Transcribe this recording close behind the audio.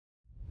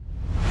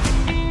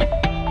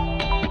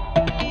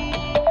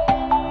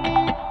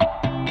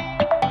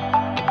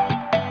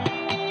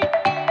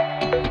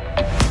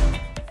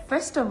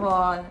first of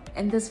all,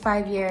 in this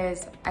 5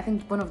 years, I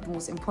think one of the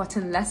most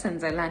important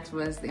lessons I learned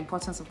was the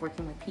importance of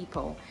working with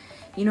people.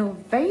 You know,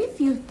 very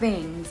few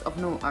things of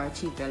note are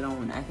achieved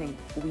alone. I think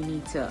we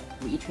need to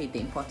reiterate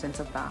the importance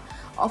of that.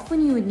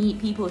 Often you would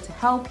need people to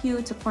help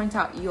you, to point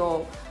out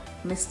your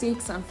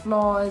mistakes and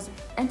flaws,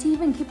 and to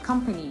even keep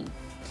company.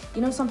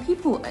 You know, some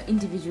people are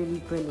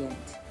individually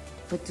brilliant,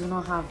 but do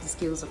not have the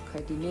skills of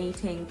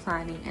coordinating,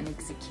 planning, and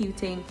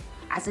executing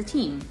as a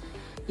team.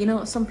 You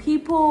know, some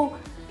people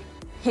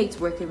hate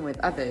working with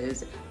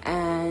others,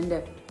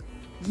 and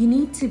you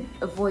need to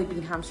avoid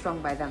being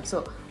hamstrung by them.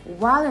 So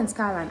while in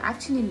Skyline, I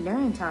actually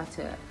learned how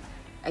to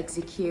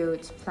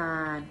execute,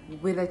 plan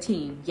with a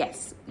team.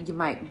 Yes, you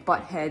might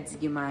butt heads,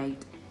 you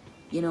might,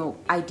 you know,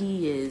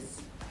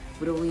 ideas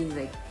would always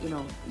like, you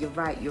know, you're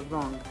right, you're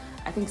wrong.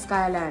 I think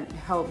Skyline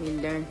helped me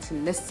learn to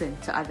listen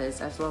to others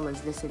as well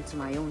as listen to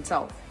my own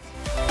self.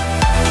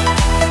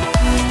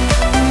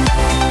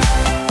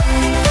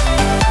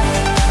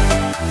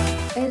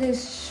 It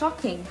is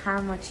shocking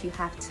how much you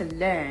have to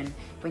learn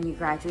when you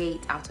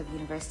graduate out of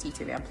university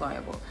to be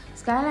employable.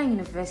 Skyline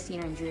University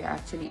in Nigeria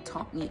actually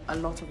taught me a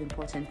lot of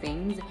important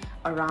things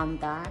around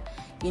that.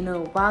 You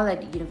know, while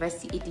at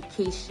university,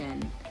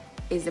 education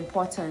is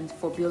important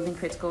for building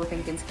critical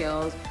thinking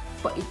skills,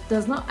 but it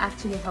does not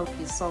actually help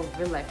you solve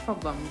real-life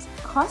problems.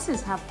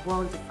 Courses have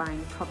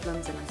well-defined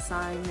problems and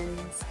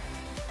assignments,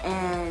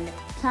 and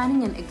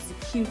planning and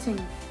executing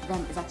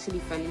them is actually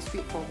fairly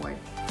straightforward.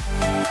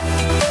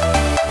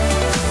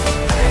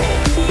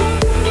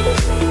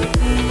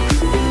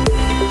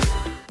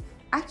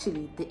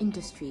 Actually, the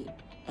industry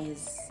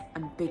is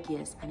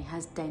ambiguous and it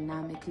has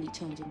dynamically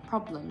changing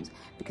problems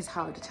because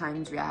how the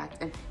times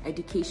react, and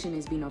education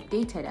is being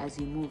updated as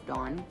you moved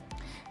on.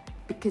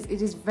 Because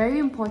it is very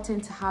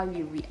important to how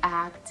you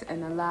react,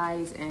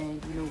 analyze,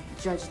 and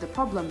judge the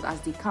problems as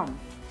they come,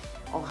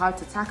 or how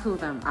to tackle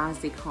them as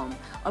they come.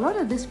 A lot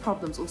of these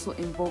problems also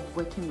involve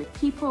working with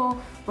people,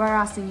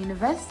 whereas in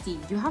university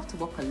you have to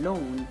work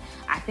alone.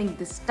 I think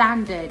the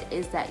standard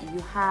is that you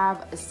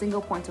have a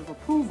single point of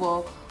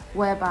approval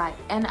whereby,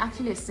 and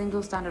actually a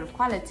single standard of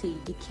quality,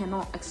 you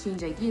cannot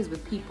exchange ideas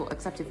with people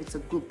except if it's a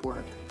group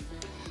work.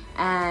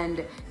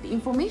 And the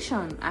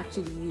information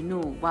actually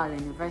while in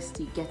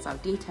university gets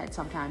outdated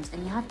sometimes,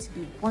 and you have to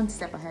be one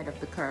step ahead of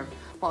the curve.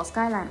 Well,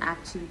 Skyline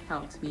actually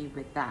helped me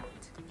with that.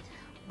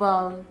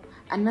 Well,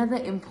 another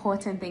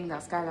important thing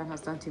that Skyline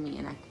has done to me,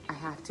 and I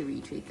have to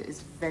reiterate, that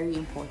is very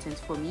important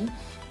for me,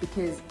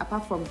 because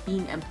apart from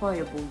being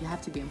employable, you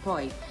have to be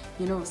employed.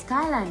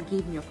 Skyline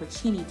gave me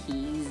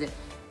opportunities.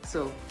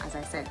 So, as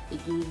I said,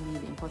 it gave me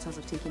the importance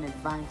of taking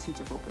advantage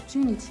of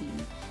opportunity.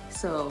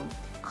 So,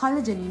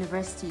 college and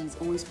universities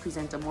always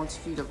present a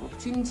multitude of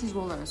opportunities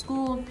while in a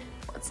school,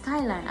 but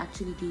Skyline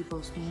actually gave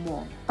us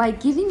more. By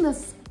giving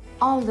us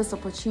all these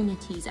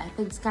opportunities, I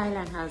think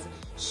Skyline has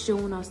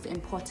shown us the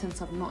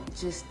importance of not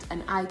just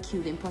an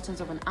IQ, the importance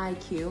of an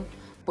IQ,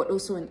 but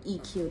also an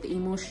EQ, the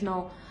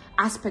emotional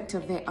aspect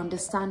of it,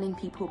 understanding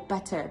people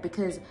better.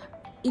 Because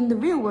in the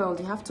real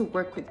world, you have to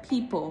work with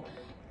people.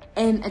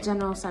 In a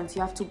general sense,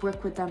 you have to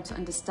work with them to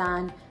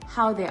understand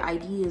how their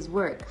ideas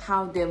work,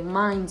 how their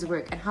minds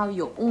work, and how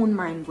your own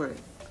mind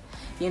works,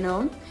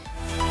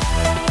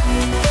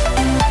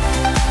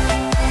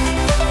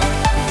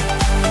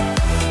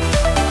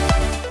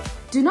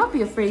 Do not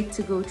be afraid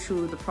to go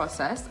through the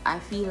process. I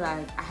feel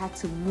like I had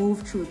to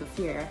move through the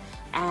fear,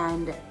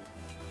 and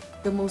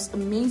the most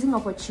amazing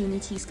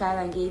opportunity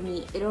Skyline gave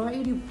me, it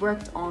already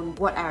worked on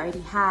what I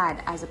already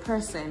had as a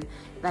person.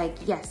 Like,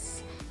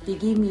 yes, they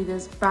gave me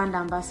this brand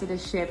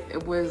ambassadorship.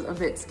 It was a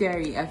bit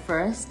scary at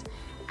first.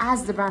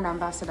 As the brand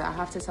ambassador, I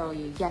have to tell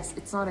you, yes,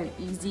 it's not an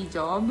easy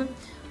job,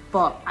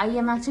 but I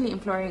am actually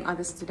imploring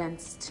other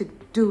students to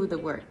do the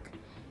work.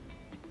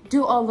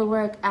 Do all the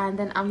work, and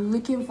then I'm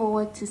looking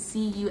forward to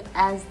see you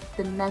as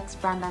the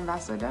next brand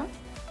ambassador,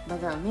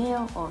 whether a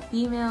male or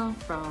female,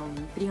 from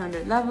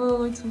 300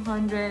 level,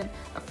 200,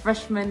 a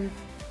freshman.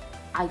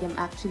 I am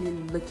actually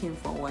looking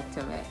forward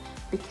to it.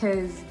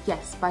 Because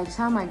yes, by the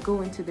time I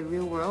go into the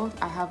real world,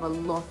 I have a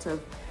lot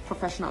of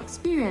professional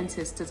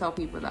experiences to tell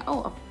people that,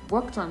 oh, I've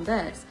worked on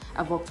this,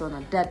 I've worked on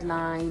a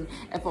deadline,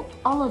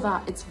 all of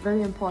that. It's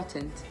very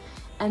important.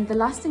 And the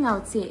last thing I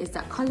would say is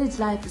that college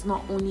life is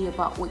not only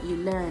about what you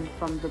learn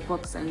from the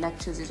books and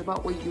lectures, it's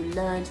about what you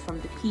learned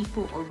from the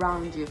people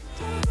around you.